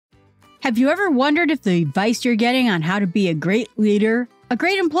Have you ever wondered if the advice you're getting on how to be a great leader, a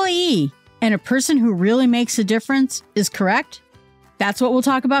great employee, and a person who really makes a difference is correct? That's what we'll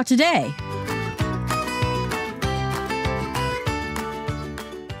talk about today.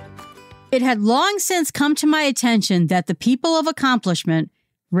 It had long since come to my attention that the people of accomplishment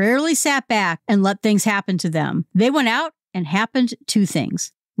rarely sat back and let things happen to them. They went out and happened to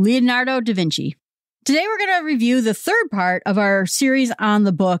things. Leonardo da Vinci. Today we're going to review the third part of our series on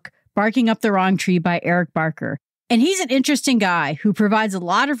the book, Barking Up the Wrong Tree by Eric Barker. And he's an interesting guy who provides a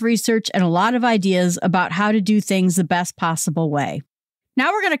lot of research and a lot of ideas about how to do things the best possible way.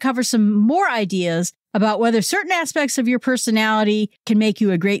 Now we're going to cover some more ideas about whether certain aspects of your personality can make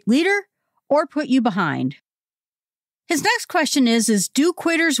you a great leader or put you behind. His next question is do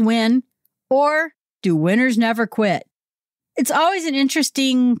quitters win or do winners never quit? It's always an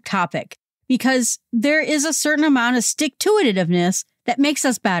interesting topic because there is a certain amount of stick-to-itiveness that makes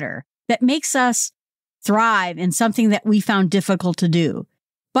us better, that makes us thrive in something that we found difficult to do.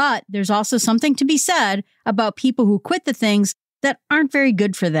 But there's also something to be said about people who quit the things that aren't very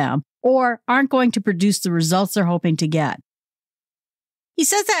good for them or aren't going to produce the results they're hoping to get. He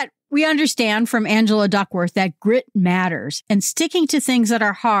says that we understand from Angela Duckworth that grit matters and sticking to things that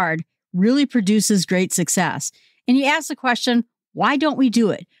are hard really produces great success. And he asks the question, why don't we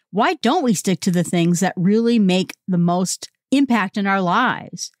do it? Why don't we stick to the things that really make the most impact in our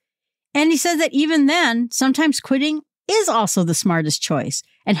lives? And he says that even then, sometimes quitting is also the smartest choice.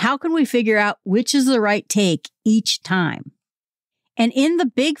 And how can we figure out which is the right take each time? And in the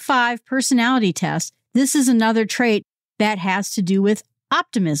Big Five personality test, this is another trait that has to do with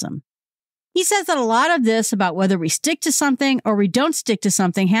optimism. He says that a lot of this about whether we stick to something or we don't stick to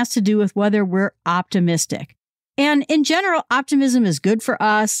something has to do with whether we're optimistic. And in general, optimism is good for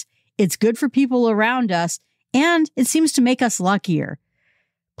us. It's good for people around us. And it seems to make us luckier.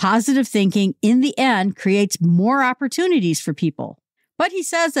 Positive thinking, in the end, creates more opportunities for people. But he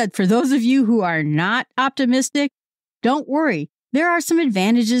says that for those of you who are not optimistic, don't worry. There are some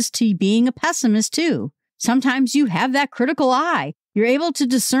advantages to being a pessimist, too. Sometimes you have that critical eye. You're able to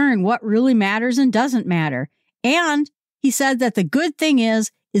discern what really matters and doesn't matter. And he said that the good thing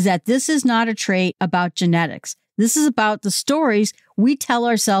is that this is not a trait about genetics. This is about the stories we tell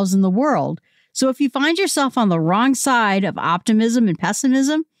ourselves in the world. So if you find yourself on the wrong side of optimism and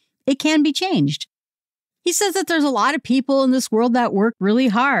pessimism, it can be changed. He says that there's a lot of people in this world that work really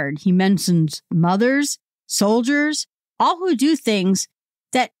hard. He mentions mothers, soldiers, all who do things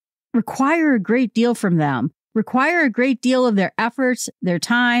that require a great deal from them, require a great deal of their efforts, their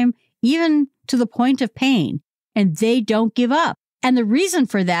time, even to the point of pain, and they don't give up. And the reason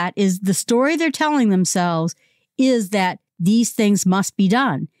for that is the story they're telling themselves is that these things must be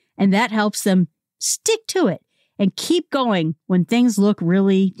done. And that helps them stick to it and keep going when things look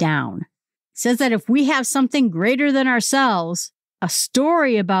really down. It says that if we have something greater than ourselves, a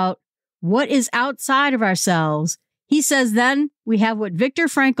story about what is outside of ourselves, he says then we have what Viktor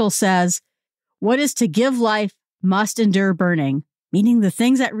Frankl says, what is to give life must endure burning, meaning the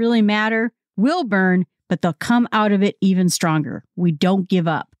things that really matter will burn, but they'll come out of it even stronger. We don't give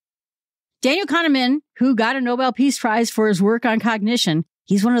up. Daniel Kahneman, who got a Nobel Peace Prize for his work on cognition,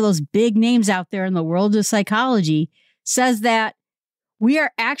 he's one of those big names out there in the world of psychology, says that we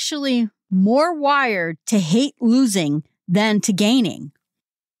are actually more wired to hate losing than to gaining.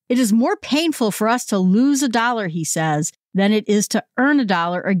 It is more painful for us to lose $1, he says, than it is to earn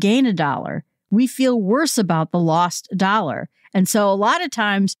 $1 or gain $1. We feel worse about the lost $1. And so a lot of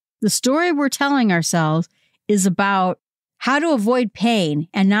times the story we're telling ourselves is about how to avoid pain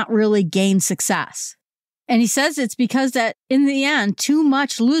and not really gain success. And he says it's because that in the end, too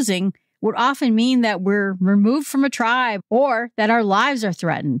much losing would often mean that we're removed from a tribe or that our lives are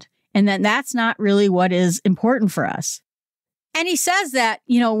threatened. And that that's not really what is important for us. And he says that,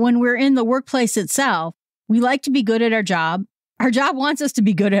 when we're in the workplace itself, we like to be good at our job. Our job wants us to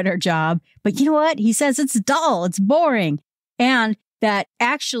be good at our job. But you know what? He says it's dull, it's boring. And that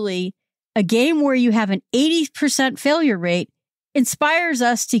actually a game where you have an 80% failure rate inspires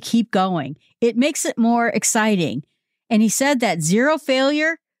us to keep going. It makes it more exciting. And he said that 0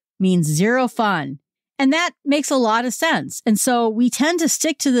 failure means 0 fun. And that makes a lot of sense. And so we tend to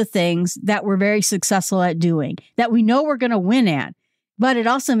stick to the things that we're very successful at doing, that we know we're going to win at. But it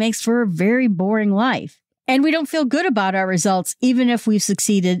also makes for a very boring life. And we don't feel good about our results, even if we've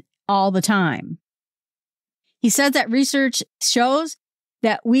succeeded all the time. He said that research shows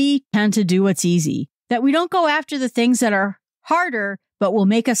that we tend to do what's easy, that we don't go after the things that are harder, but will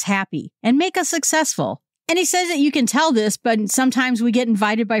make us happy and make us successful. And he says that you can tell this, but sometimes we get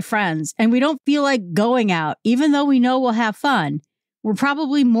invited by friends and we don't feel like going out, even though we know we'll have fun. we're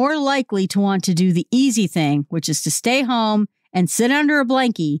probably more likely to want to do the easy thing, which is to stay home and sit under a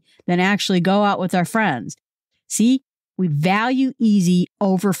blankie than actually go out with our friends. See, we value easy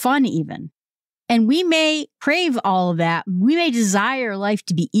over fun even. And we may crave all of that. We may desire life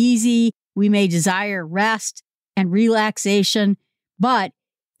to be easy. We may desire rest and relaxation, but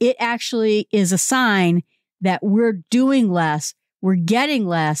it actually is a sign that we're doing less, we're getting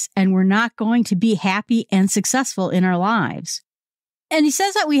less, and we're not going to be happy and successful in our lives. And he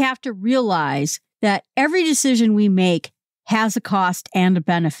says that we have to realize that every decision we make has a cost and a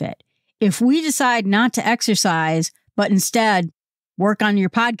benefit. If we decide not to exercise, but instead work on your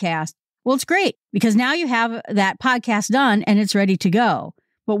podcast, well, it's great because now you have that podcast done and it's ready to go.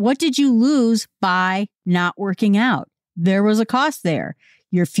 But what did you lose by not working out? There was a cost there.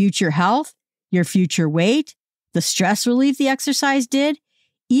 Your future health, your future weight, the stress relief the exercise did.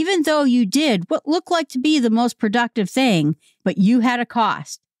 Even though you did what looked like to be the most productive thing, but you had a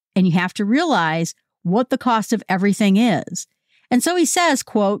cost. And you have to realize what the cost of everything is. And so he says,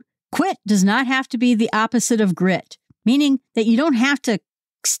 quote, quit does not have to be the opposite of grit, meaning that you don't have to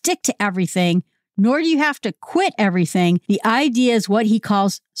stick to everything, nor do you have to quit everything. The idea is what he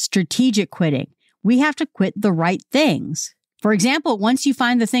calls strategic quitting. We have to quit the right things. For example, once you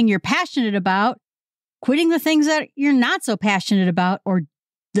find the thing you're passionate about, quitting the things that you're not so passionate about or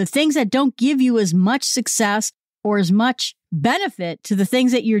the things that don't give you as much success or as much benefit to the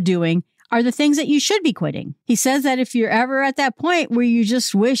things that you're doing are the things that you should be quitting. He says that if you're ever at that point where you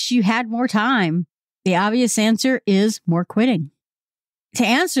just wish you had more time, the obvious answer is more quitting. To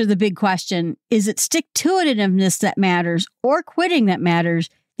answer the big question, is it stick-to-itiveness that matters or quitting that matters?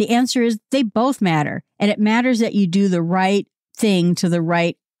 The answer is they both matter, and it matters that you do the right thing to the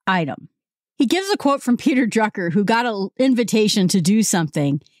right item. He gives a quote from Peter Drucker, who got an invitation to do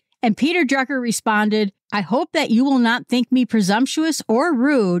something. And Peter Drucker responded, I hope that you will not think me presumptuous or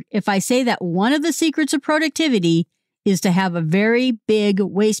rude if I say that one of the secrets of productivity is to have a very big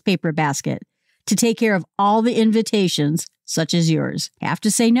waste paper basket to take care of all the invitations, such as yours. You have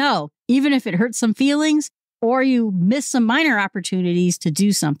to say no, even if it hurts some feelings or you miss some minor opportunities to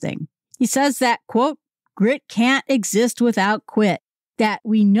do something. He says that, quote, grit can't exist without quit. That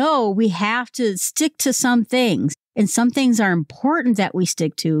we know we have to stick to some things, and some things are important that we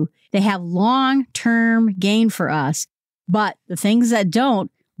stick to. They have long-term gain for us, but the things that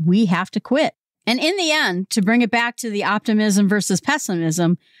don't, we have to quit. And in the end, to bring it back to the optimism versus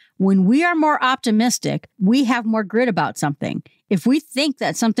pessimism, when we are more optimistic, we have more grit about something. If we think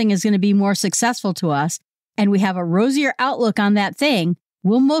that something is going to be more successful to us and we have a rosier outlook on that thing,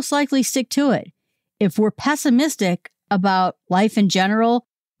 we'll most likely stick to it. If we're pessimistic about life in general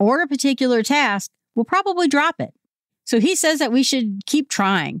or a particular task, we'll probably drop it. So he says that we should keep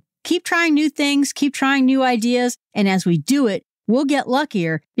trying new things, keep trying new ideas. And as we do it, we'll get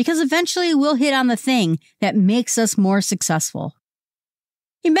luckier because eventually we'll hit on the thing that makes us more successful.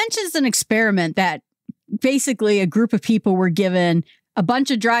 He mentions an experiment that basically a group of people were given a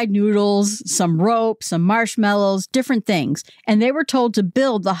bunch of dried noodles, some rope, some marshmallows, different things. And they were told to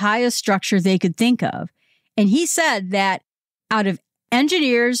build the highest structure they could think of. And he said that out of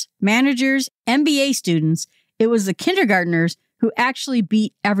engineers, managers, MBA students, it was the kindergartners who actually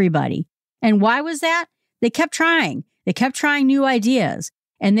beat everybody. And why was that? They kept trying. They kept trying new ideas.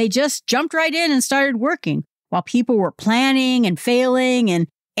 And they just jumped right in and started working. While people were planning and failing and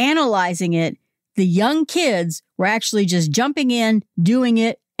analyzing it, the young kids were actually just jumping in, doing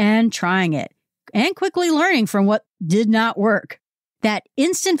it, and trying it. And quickly learning from what did not work. That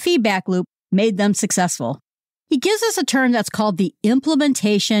instant feedback loop made them successful. He gives us a term that's called the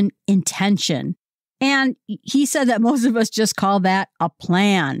implementation intention. And he said that most of us just call that a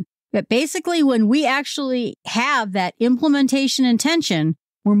plan. But basically, when we actually have that implementation intention,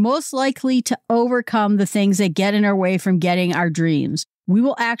 we're most likely to overcome the things that get in our way from getting our dreams. We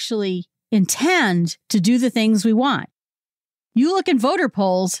will actually intend to do the things we want. You look at voter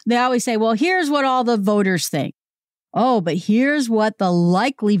polls, they always say, well, here's what all the voters think. Oh, but here's what the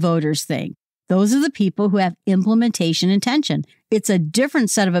likely voters think. Those are the people who have implementation intention. It's a different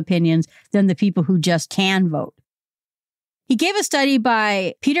set of opinions than the people who just can vote. He gave a study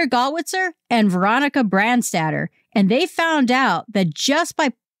by Peter Gallwitzer and Veronica Brandstatter, and they found out that just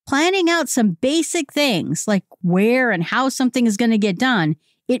by planning out some basic things like where and how something is going to get done,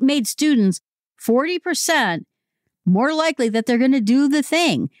 it made students 40% more likely that they're going to do the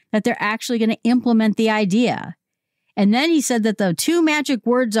thing, that they're actually going to implement the idea. And then he said that the two magic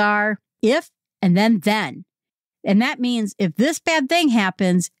words are if and then. And that means if this bad thing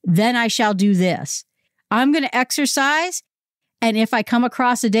happens, then I shall do this. I'm going to exercise. And if I come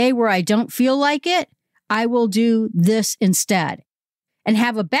across a day where I don't feel like it, I will do this instead. and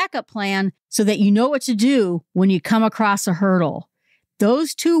have a backup plan so that you know what to do when you come across a hurdle.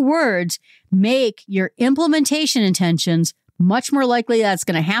 Those two words make your implementation intentions much more likely that's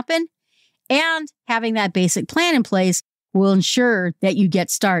going to happen, and having that basic plan in place will ensure that you get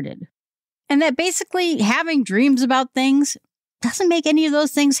started. And that basically having dreams about things doesn't make any of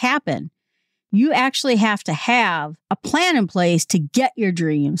those things happen. You actually have to have a plan in place to get your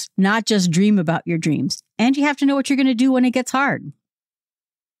dreams, not just dream about your dreams. And you have to know what you're going to do when it gets hard.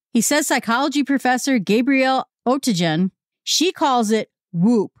 He says psychology professor Gabrielle Oettingen, she calls it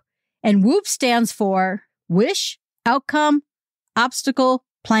WOOP. And WOOP stands for Wish, Outcome, Obstacle,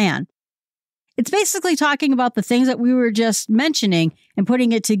 Plan. It's basically talking about the things that we were just mentioning and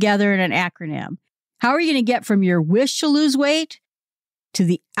putting it together in an acronym. How are you going to get from your wish to lose weight to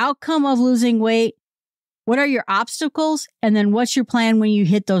the outcome of losing weight? What are your obstacles? And then what's your plan when you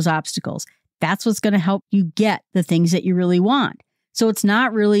hit those obstacles? That's what's going to help you get the things that you really want. So it's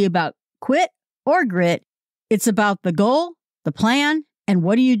not really about quit or grit. It's about the goal, the plan, and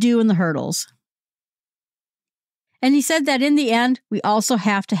what do you do in the hurdles. And he said that in the end, we also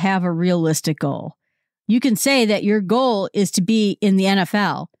have to have a realistic goal. You can say that your goal is to be in the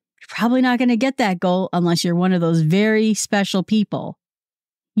NFL. You're probably not going to get that goal unless you're one of those very special people.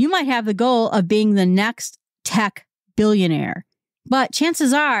 You might have the goal of being the next tech billionaire, but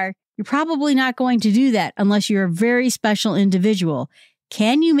chances are you're probably not going to do that unless you're a very special individual.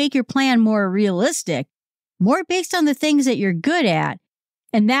 Can you make your plan more realistic, more based on the things that you're good at?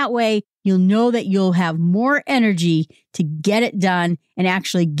 And that way, you'll know that you'll have more energy to get it done and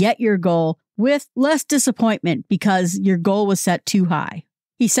actually get your goal with less disappointment because your goal was set too high.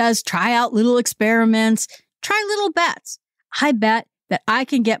 He says, try out little experiments, try little bets. I bet that I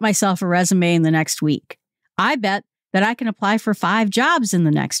can get myself a resume in the next week. I bet that I can apply for 5 jobs in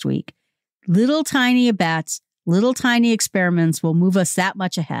the next week. Little tiny bets, little tiny experiments will move us that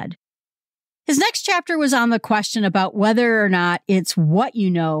much ahead. His next chapter was on the question about whether or not it's what you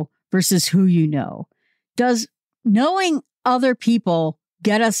know versus who you know. Does knowing other people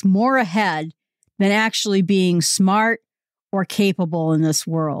get us more ahead than actually being smart or capable in this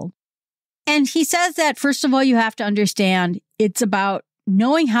world? And he says that, first of all, you have to understand it's about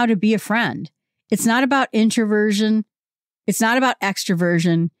knowing how to be a friend. It's not about introversion. It's not about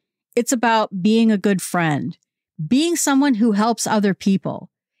extroversion. It's about being a good friend, being someone who helps other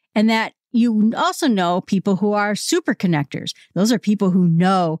people. And that you also know people who are super connectors. Those are people who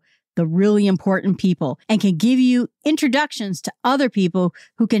know the really important people and can give you introductions to other people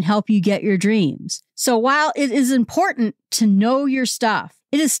who can help you get your dreams. So while it is important to know your stuff,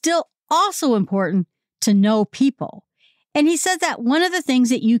 it is still also important to know people. And he said that one of the things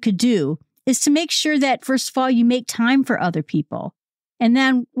that you could do is to make sure that, first of all, you make time for other people. And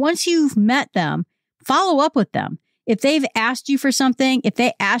then once you've met them, follow up with them. If they've asked you for something, if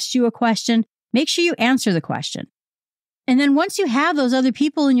they asked you a question, make sure you answer the question. And then once you have those other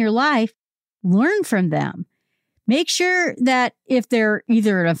people in your life, learn from them. Make sure that if they're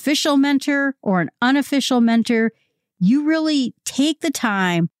either an official mentor or an unofficial mentor, you really take the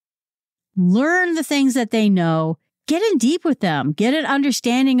time, learn the things that they know, get in deep with them, get an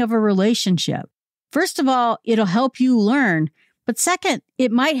understanding of a relationship. First of all, it'll help you learn. But second,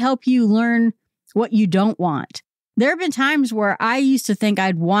 it might help you learn what you don't want. There have been times where I used to think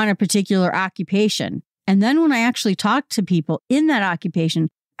I'd want a particular occupation. And then when I actually talked to people in that occupation,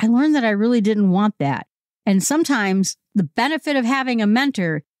 I learned that I really didn't want that. And sometimes the benefit of having a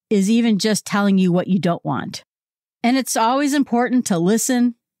mentor is even just telling you what you don't want. And it's always important to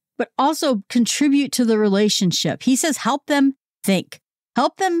listen, but also contribute to the relationship. He says, help them think,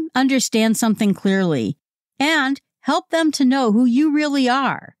 help them understand something clearly, and help them to know who you really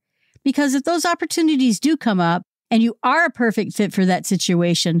are. Because if those opportunities do come up and you are a perfect fit for that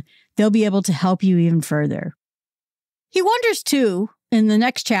situation, they'll be able to help you even further. He wonders too, in the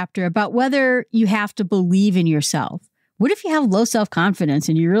next chapter, about whether you have to believe in yourself. What if you have low self-confidence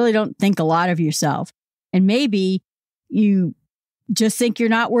and you really don't think a lot of yourself? And maybe you just think you're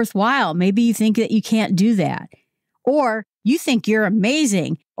not worthwhile. Maybe you think that you can't do that. Or you think you're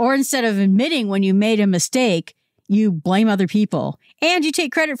amazing. Or instead of admitting when you made a mistake, you blame other people and you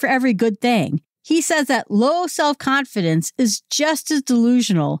take credit for every good thing. He says that low self-confidence is just as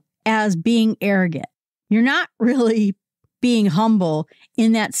delusional as being arrogant. You're not really being humble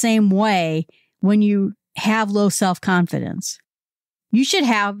in that same way when you have low self-confidence. You should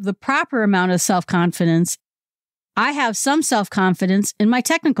have the proper amount of self-confidence. I have some self-confidence in my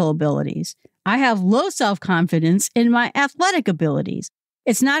technical abilities. I have low self-confidence in my athletic abilities.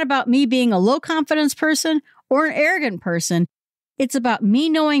 It's not about me being a low confidence person or an arrogant person. It's about me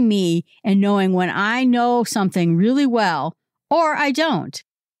knowing me and knowing when I know something really well or I don't.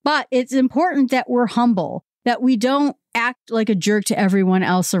 But it's important that we're humble, that we don't act like a jerk to everyone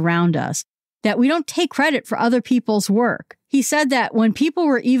else around us, that we don't take credit for other people's work. He said that when people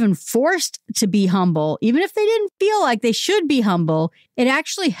were even forced to be humble, even if they didn't feel like they should be humble, it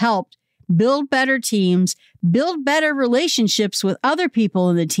actually helped build better teams, build better relationships with other people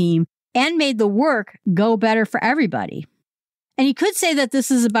in the team, and made the work go better for everybody. And you could say that this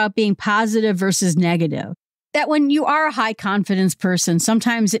is about being positive versus negative. That when you are a high confidence person,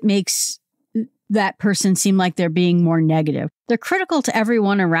 sometimes it makes that person seem like they're being more negative. They're critical to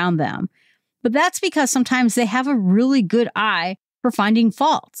everyone around them. But that's because sometimes they have a really good eye for finding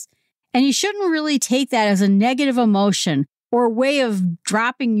faults. And you shouldn't really take that as a negative emotion or a way of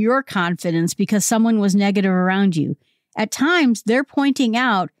dropping your confidence because someone was negative around you. At times, they're pointing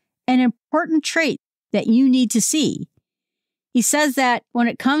out an important trait that you need to see. He says that when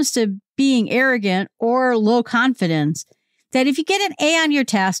it comes to being arrogant or low confidence, that if you get an A on your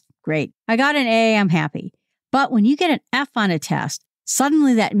test, great. I got an A, I'm happy. But when you get an F on a test,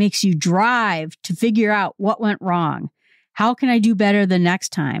 suddenly that makes you drive to figure out what went wrong. How can I do better the next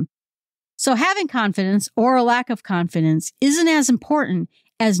time? So having confidence or a lack of confidence isn't as important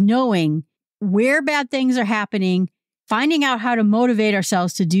as knowing where bad things are happening, finding out how to motivate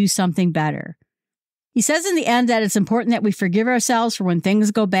ourselves to do something better. He says in the end that it's important that we forgive ourselves for when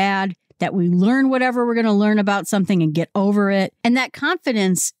things go bad, that we learn whatever we're going to learn about something and get over it, and that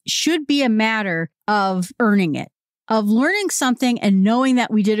confidence should be a matter of earning it, of learning something and knowing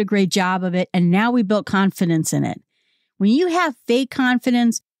that we did a great job of it, and now we built confidence in it. When you have fake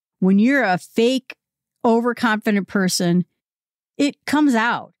confidence, when you're a fake, overconfident person, it comes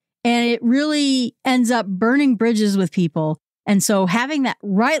out and it really ends up burning bridges with people. And so having that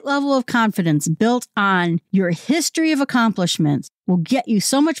right level of confidence built on your history of accomplishments will get you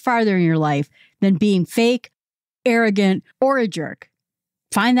so much farther in your life than being fake, arrogant, or a jerk.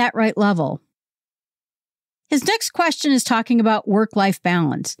 Find that right level. His next question is talking about work-life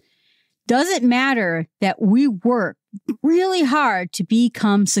balance. Does it matter that we work really hard to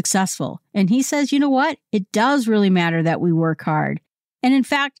become successful? And he says, you know what? It does really matter that we work hard. And in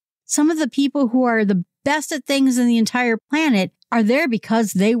fact, some of the people who are the best at things in the entire planet are there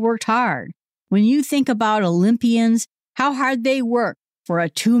because they worked hard. When you think about Olympians, how hard they work for a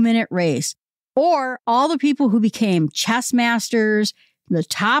 2-minute race, or all the people who became chess masters, the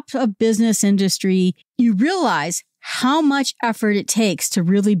top of business industry, you realize how much effort it takes to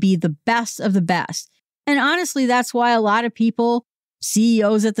really be the best of the best. And honestly, that's why a lot of people,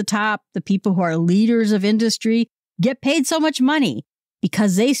 CEOs at the top, the people who are leaders of industry, get paid so much money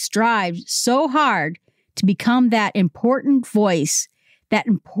because they strived so hard to become that important voice, that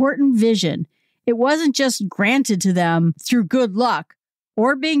important vision. It wasn't just granted to them through good luck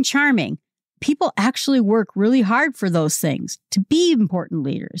or being charming. People actually work really hard for those things to be important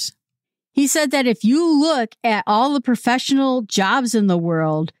leaders. He said that if you look at all the professional jobs in the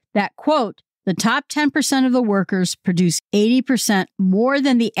world, that, quote, the top 10% of the workers produce 80% more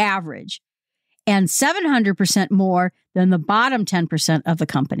than the average and 700% more than the bottom 10% of the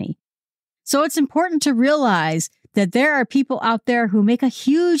company. So it's important to realize that there are people out there who make a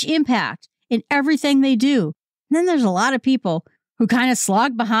huge impact in everything they do. And then there's a lot of people who kind of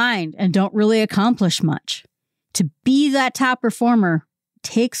slog behind and don't really accomplish much. To be that top performer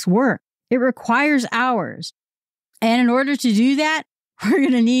takes work. It requires hours. And in order to do that, we're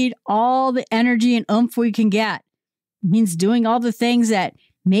going to need all the energy and oomph we can get. It means doing all the things that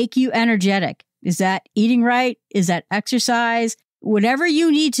make you energetic. Is that eating right? Is that exercise? Whatever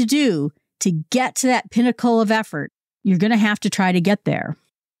you need to do to get to that pinnacle of effort, you're going to have to try to get there.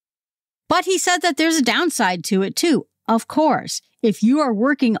 But he said that there's a downside to it too. Of course, if you are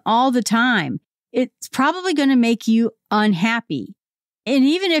working all the time, it's probably going to make you unhappy. And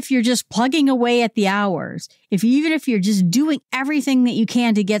even if you're just plugging away at the hours, even if you're just doing everything that you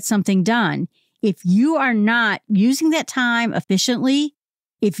can to get something done, if you are not using that time efficiently,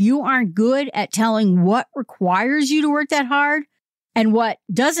 if you aren't good at telling what requires you to work that hard and what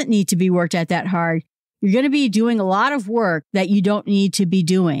doesn't need to be worked at that hard, you're going to be doing a lot of work that you don't need to be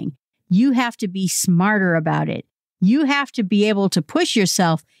doing. You have to be smarter about it. You have to be able to push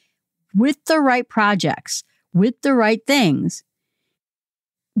yourself with the right projects, with the right things.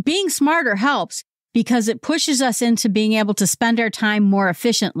 Being smarter helps because it pushes us into being able to spend our time more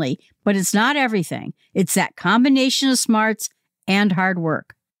efficiently, but it's not everything. It's that combination of smarts and hard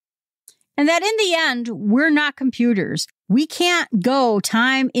work. And that in the end, we're not computers. We can't go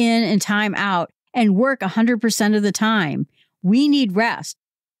time in and time out and work 100% of the time. We need rest.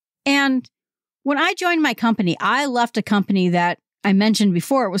 And when I joined my company, I left a company that I mentioned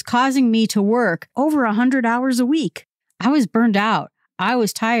before. It was causing me to work over 100 hours a week. I was burned out. I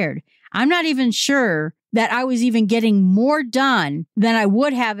was tired. I'm not even sure that I was even getting more done than I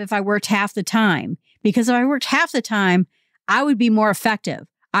would have if I worked half the time. Because if I worked half the time, I would be more effective.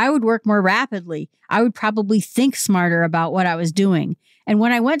 I would work more rapidly. I would probably think smarter about what I was doing. And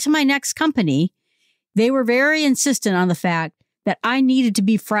when I went to my next company, they were very insistent on the fact that I needed to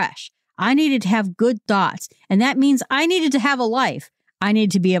be fresh. I needed to have good thoughts. And that means I needed to have a life. I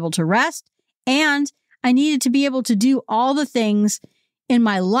needed to be able to rest, and I needed to be able to do all the things in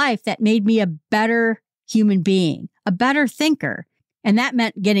my life that made me a better human being, a better thinker. And that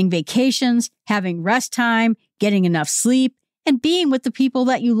meant getting vacations, having rest time, getting enough sleep, and being with the people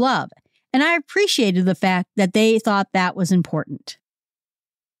that you love. And I appreciated the fact that they thought that was important.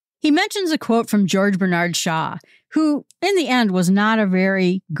 He mentions a quote from George Bernard Shaw, who in the end was not a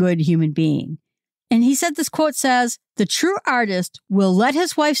very good human being. And he said this quote says, "The true artist will let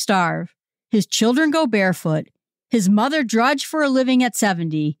his wife starve, his children go barefoot, his mother drudge for a living at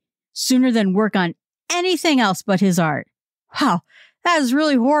 70, sooner than work on anything else but his art." Wow, that is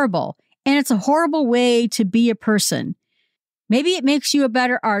really horrible. And it's a horrible way to be a person. Maybe it makes you a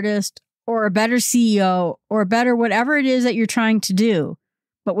better artist or a better CEO or a better whatever it is that you're trying to do.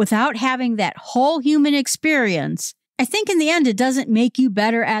 But without having that whole human experience, I think in the end, it doesn't make you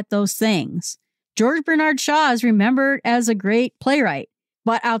better at those things. George Bernard Shaw is remembered as a great playwright,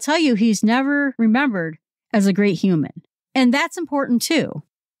 but I'll tell you, he's never remembered as a great human. And that's important too.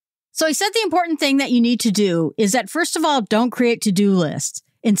 So he said the important thing that you need to do is that, first of all, don't create to-do lists.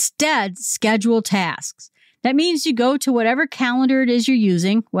 Instead, schedule tasks. That means you go to whatever calendar it is you're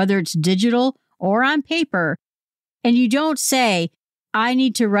using, whether it's digital or on paper, and you don't say, I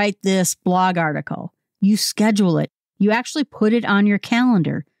need to write this blog article. You schedule it. You actually put it on your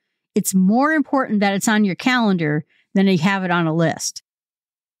calendar. It's more important that it's on your calendar than you have it on a list.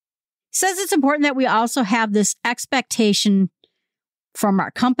 He says it's important that we also have this expectation from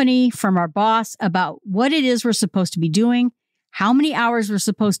our company, from our boss, about what it is we're supposed to be doing, how many hours we're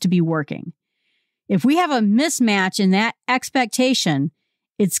supposed to be working. If we have a mismatch in that expectation,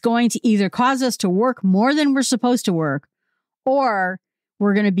 it's going to either cause us to work more than we're supposed to work, or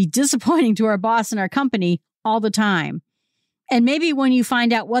we're going to be disappointing to our boss and our company all the time. And maybe when you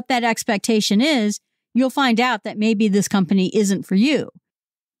find out what that expectation is, you'll find out that maybe this company isn't for you.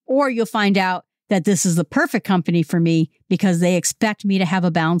 Or you'll find out that this is the perfect company for me because they expect me to have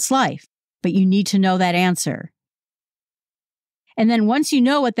a balanced life. But you need to know that answer. And then once you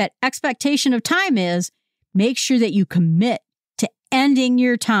know what that expectation of time is, make sure that you commit to ending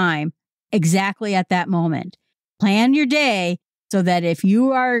your time exactly at that moment. Plan your day so that if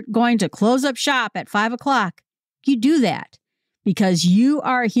you are going to close up shop at 5 o'clock, you do that because you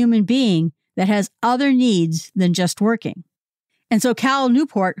are a human being that has other needs than just working. And so Cal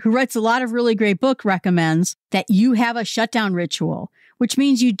Newport, who writes a lot of really great books, recommends that you have a shutdown ritual, which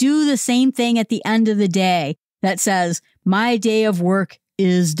means you do the same thing at the end of the day that says, my day of work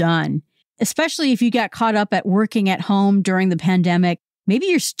is done. Especially if you got caught up at working at home during the pandemic, maybe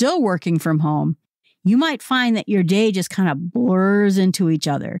you're still working from home. You might find that your day just kind of blurs into each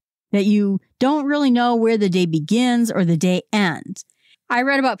other, that you don't really know where the day begins or the day ends. I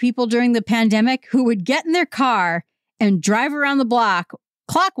read about people during the pandemic who would get in their car and drive around the block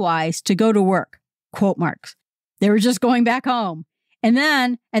clockwise to go to work, quote marks. They were just going back home. And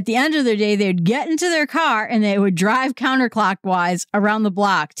then at the end of their day, they'd get into their car and they would drive counterclockwise around the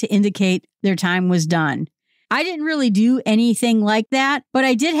block to indicate their time was done. I didn't really do anything like that, but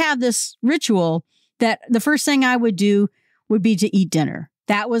I did have this ritual that the first thing I would do would be to eat dinner.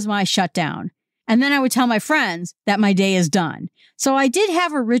 That was my shutdown. And then I would tell my friends that my day is done. So I did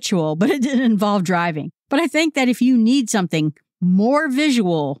have a ritual, but it didn't involve driving. But I think that if you need something more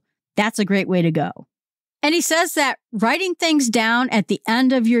visual, that's a great way to go. And he says that writing things down at the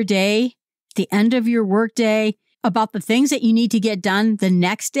end of your day, the end of your work day, about the things that you need to get done the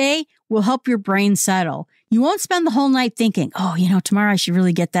next day will help your brain settle. You won't spend the whole night thinking, tomorrow I should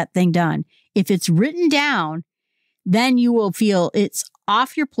really get that thing done. If it's written down, then you will feel it's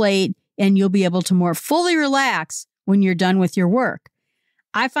off your plate and you'll be able to more fully relax when you're done with your work.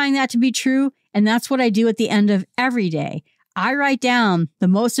 I find that to be true, and that's what I do at the end of every day. I write down the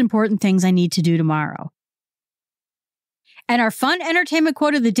most important things I need to do tomorrow. And our fun entertainment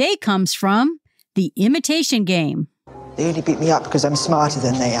quote of the day comes from The Imitation Game. They only beat me up because I'm smarter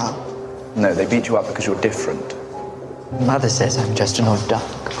than they are. No, they beat you up because you're different. Mother says I'm just an odd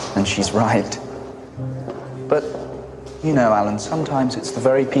duck. And she's right. But, Alan, sometimes it's the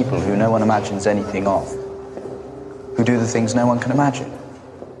very people who no one imagines anything of, who do the things no one can imagine.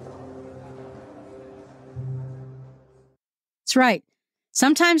 That's right.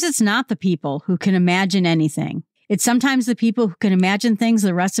 Sometimes it's not the people who can imagine anything. It's sometimes the people who can imagine things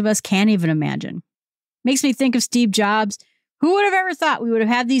the rest of us can't even imagine. Makes me think of Steve Jobs. Who would have ever thought we would have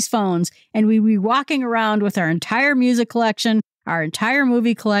had these phones and we'd be walking around with our entire music collection, our entire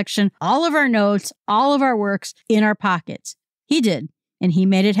movie collection, all of our notes, all of our works in our pockets? He did, and he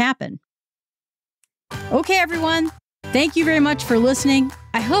made it happen. Okay, everyone. Thank you very much for listening.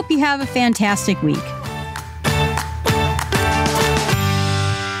 I hope you have a fantastic week.